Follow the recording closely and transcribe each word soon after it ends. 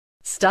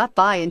Stop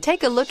by and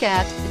take a look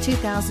at the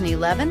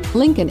 2011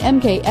 Lincoln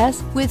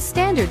MKS. With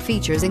standard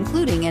features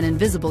including an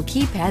invisible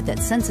keypad that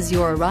senses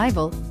your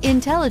arrival,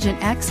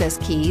 intelligent access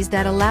keys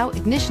that allow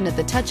ignition at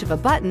the touch of a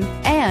button,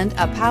 and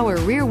a power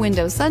rear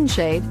window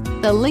sunshade,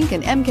 the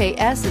Lincoln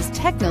MKS is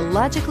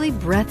technologically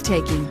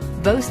breathtaking.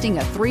 Boasting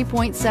a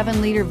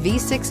 3.7-liter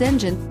V6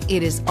 engine,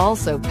 it is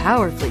also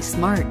powerfully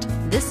smart.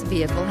 This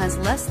vehicle has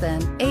less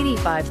than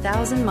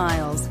 85,000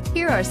 miles.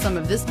 Here are some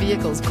of this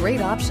vehicle's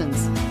great options: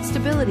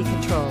 stability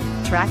control,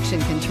 traction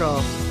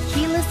control,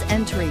 keyless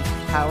entry,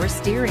 power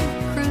steering,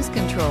 cruise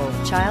control,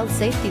 child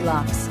safety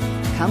locks,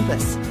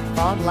 compass,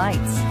 fog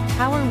lights,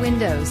 power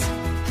windows,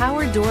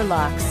 power door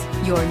locks.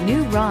 Your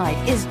new ride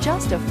is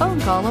just a phone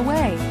call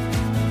away.